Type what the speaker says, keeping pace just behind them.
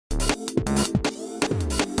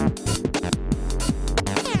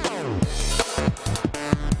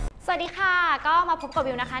วัสดีค่ะก็มาพบกับ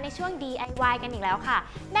วิวนะคะในช่วง DIY กันอีกแล้วค่ะ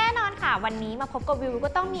แน่นอนค่ะวันนี้มาพบกับวิวก็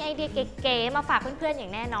ต้องมีไอเดียเก๋ๆมาฝากเพื่อนๆอย่า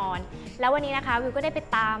งแน่นอนแล้ววันนี้นะคะวิวก็ได้ไป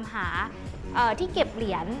ตามหาที่เก็บเห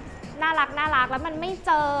รียญน่ารักแล้วมันไม่เ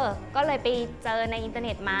จอก็เลยไปเจอในอินเทอร์เ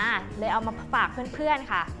น็ตมาเลยเอามาฝากเพื่อน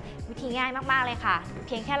ๆค่ะวิธีง่ายมากๆเลยค่ะเ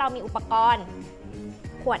พียงแค่เรามีอุปกรณ์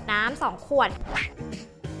ขวดน้ำ2 ขวด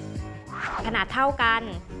ขนาดเท่ากัน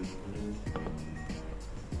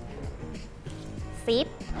ซิป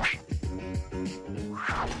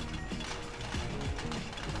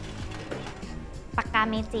ปากกา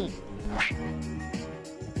เมจิก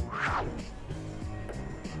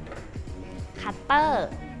คัตเตอร์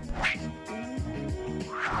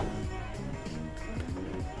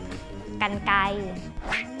กรรไกร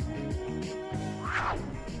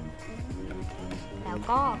แล้ว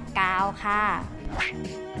ก็กาวค่ะ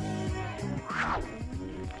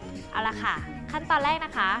เอาละค่ะขั้นตอนแรกน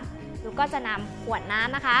ะคะลูกก็จะนำขวดน้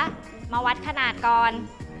ำนะคะมาวัดขนาดก่อน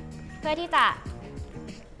เพื่อที่จะ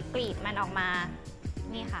กรีดมันออกมา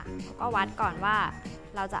นี่ค่ะแล้วก็วัดก่อนว่า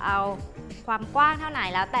เราจะเอาความกว้างเท่าไหร่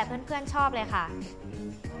แล้วแต่เพื่อนๆชอบเลยค่ะ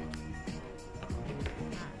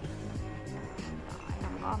แล้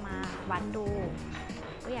วก็มาวัดดู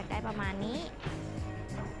ก็อยากได้ประมาณนี้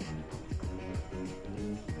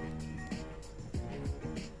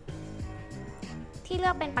ที่เลื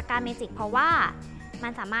อกเป็นปากกาเมจิกเพราะว่า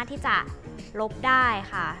มันสามารถที่จะลบได้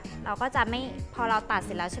ค่ะเราก็จะไม่พอเราตัดเส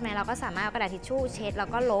ร็จแล้วใช่ไหมเราก็สามารถเอากระดาษทิชชู่เช็ดแล้ว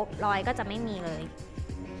ก็ลบรอยก็จะไม่มีเลย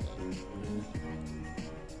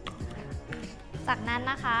จากนั้น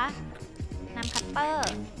นะคะนำคัตเตอ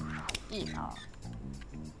ร์กรีดออก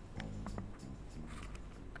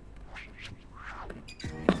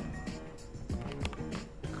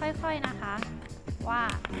ค่อยๆนะคะว่า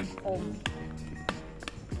คม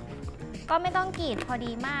ก็ไม่ต้องกรีดพอ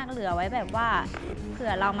ดีมากเหลือไว้แบบว่าเผื่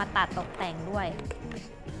อเรามาตัดตกแต่งด้วย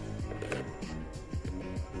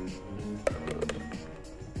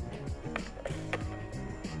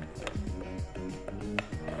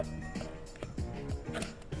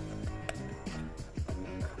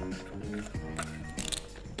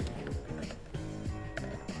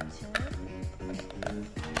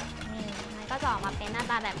นี่มันก็จะออกมาเป็นหน้า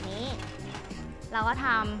ตาแบบนี้เราก็ท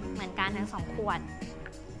ำเหมือนกันทั้ง2 ขวด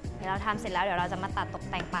เดี๋ยวเราทำเสร็จแล้วเดี๋ยวเราจะมาตัดตก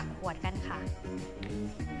แต่งปากขวดกันค่ะ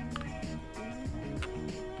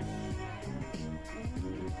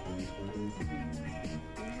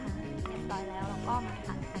เรียบร้อยแล้วเราก็มา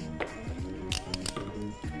ตัดกัน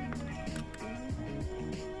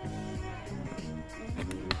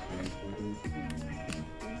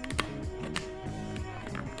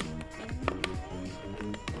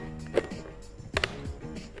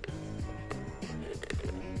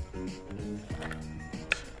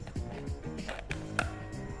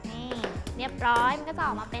เรียบร้อยมันก็จะอ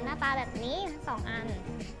อกมาเป็นหน้าตาแบบนี้ทั้ง2 อัน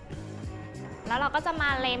แล้วเราก็จะมา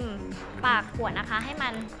เล็มปากขวดนะคะให้มั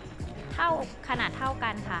นขนาดเท่ากั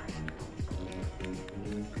นค่ะ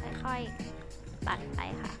ค่อยๆตัดไป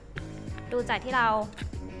ค่ะดูจากที่เรา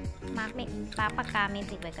มาร์กปากกาเม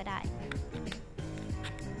จิกไว้ก็ได้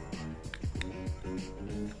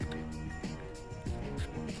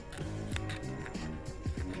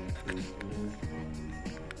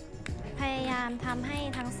พยายามทำให้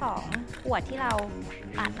ทั้ง2 ขวดที่เรา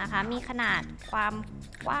ตัดนะคะมีขนาดความ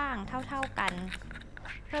กว้างเท่ากัน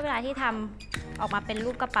เพื่อเวลาที่ทำออกมาเป็น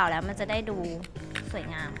รูปกระเป๋าแล้วมันจะได้ดูสวย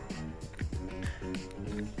งาม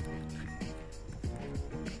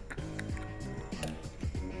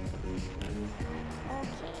โอ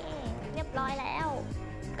เคเรียบร้อยแล้ว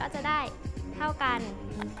ก็จะได้เท่ากัน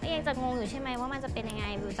ยังจะงงอยู่ใช่ไหมว่ามันจะเป็นยังไง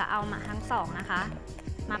วิวจะเอามาทั้ง2นะคะ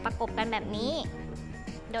มาประกบกันแบบนี้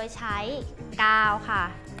โดยใช้กาวค่ะ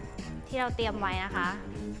ที่เราเตรียมไว้นะคะ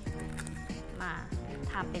มา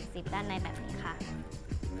ทำเป็นซิปด้านในแบบนี้ค่ะ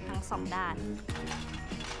ทั้ง2 ด้าน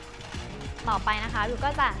ต่อไปนะคะวิว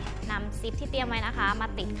ก็จะนำซิปที่เตรียมไว้นะคะมา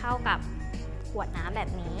ติดเข้ากับขวดน้ำแบบ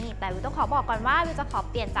นี้แต่วิวต้องขอบอกก่อนว่าวิวจะขอ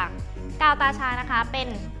เปลี่ยนจากกาวตาช้างนะคะเป็น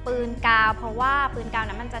ปืนกาวเพราะว่าปืนกาว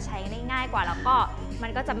นั้นมันจะใช้ได้ง่ายกว่าแล้วก็มั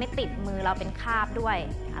นก็จะไม่ติดมือเราเป็นคราบด้วย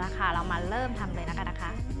เอาละค่ะเรามาเริ่มทำเลยนะค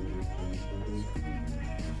ะ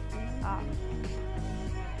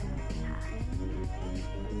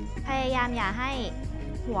พยายามอย่าให้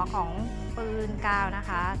หัวของปืนกาวนะ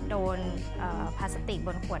คะโดนพลาสติกบ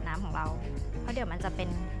นขวดน้ำของเราเพราะเดี๋ยวมันจะเป็น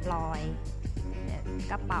รอย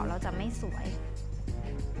กระเป๋าเราจะไม่สวย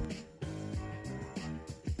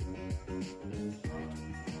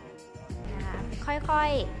นะคะค่อย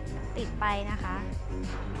ๆติดไปนะคะ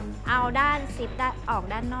เอาด้านซิปออก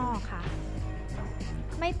ด้านนอกค่ะ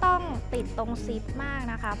ไม่ต้องติดตรงซิปมาก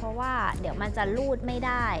นะคะเพราะว่าเดี๋ยวมันจะรูดไม่ไ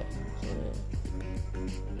ด้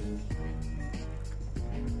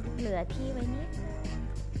เหลือที่ไว้นิด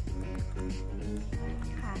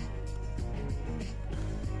ค่ะ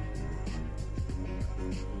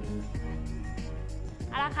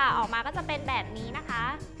เอาละค่ะออกมาก็จะเป็นแบบนี้นะคะ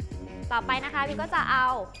ต่อไปนะคะวิวก็จะเอา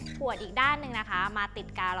ขวดอีกด้านหนึ่งนะคะมาติด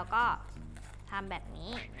กาวแล้วก็ทำแบบนี้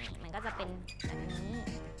มันก็จะเป็นแบบนี้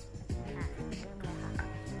เริ่มเลยค่ะ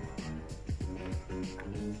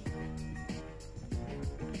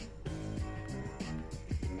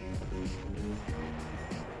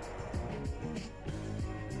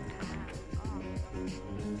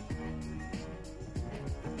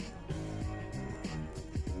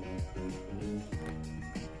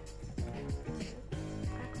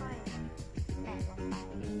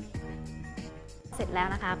เสร็จแล้ว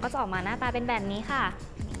นะคะก็จะออกมาหน้าตาเป็นแบบนี้ค่ะ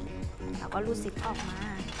แล้วก็รูดซิปออกมา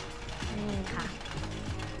นี่ค่ะ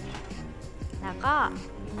แล้วก็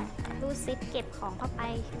รูดซิปเก็บของเข้าไป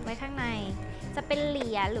ไว้ข้างในจะเป็นเห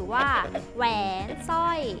รียญหรือว่าแหวนสร้อ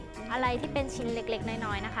ยอะไรที่เป็นชิ้นเล็กๆ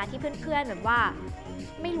น้อยๆนะคะที่เพื่อนๆแบบว่า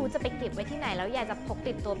ไม่รู้จะไปเก็บไว้ที่ไหนแล้วอยากจะพก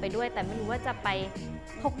ติดตัวไปด้วยแต่ไม่รู้ว่าจะไป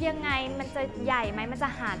พกยังไงมันจะใหญ่ไหมมันจะ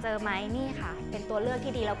หาเจอไหมนี่ค่ะเป็นตัวเลือก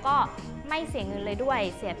ที่ดีแล้วก็ไม่เสียเงินเลยด้วย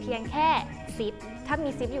เสียเพียงแค่ซิปถ้ามี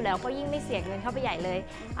ซิปอยู่แล้วก็ยิ่งไม่เสียเงินเข้าไปใหญ่เลย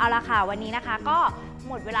เอาละค่ะวันนี้นะคะก็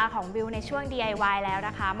หมดเวลาของวิวในช่วง DIY แล้วน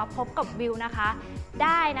ะคะมาพบกับวิวนะคะไ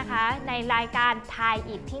ด้นะคะในรายการทาย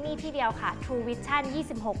อิฐที่นี่ที่เดียวค่ะ True Vision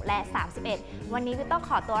 26 และ 31 วันนี้วิวต้องข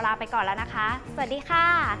อตัวลาไปก่อนแล้วนะคะสวัสดีค่ะ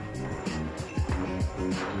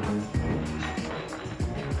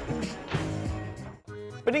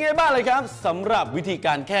เป็นยังไงบ้างเลยครับสำหรับวิธีก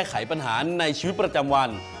ารแก้ไขปัญหาในชีวิตประจำวั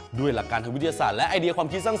นด้วยหลักการทางวิทยาศาสตร์และไอเดียความ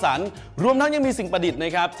คิดสร้างสรรค์รวมทั้งยังมีสิ่งประดิษฐ์น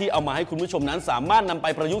ะครับที่เอามาให้คุณผู้ชมนั้นสามารถนำไป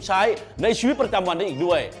ประยุกต์ใช้ในชีวิตประจำวันได้อีก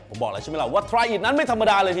ด้วยผมบอกแล้วใช่ไหมล่ะว่า Try It นั้นไม่ธรรม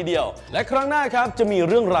ดาเลยทีเดียวและครั้งหน้าครับจะมี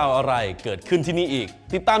เรื่องราวอะไรเกิดขึ้นที่นี่อีก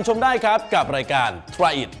ติดตามชมได้ครับกับรายการ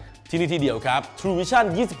Try It ที่นี่ที่เดียวครับ True Vision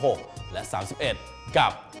 26 และ 31 กั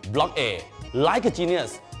บ Block A Like a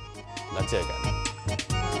Genius แล้วเจอกัน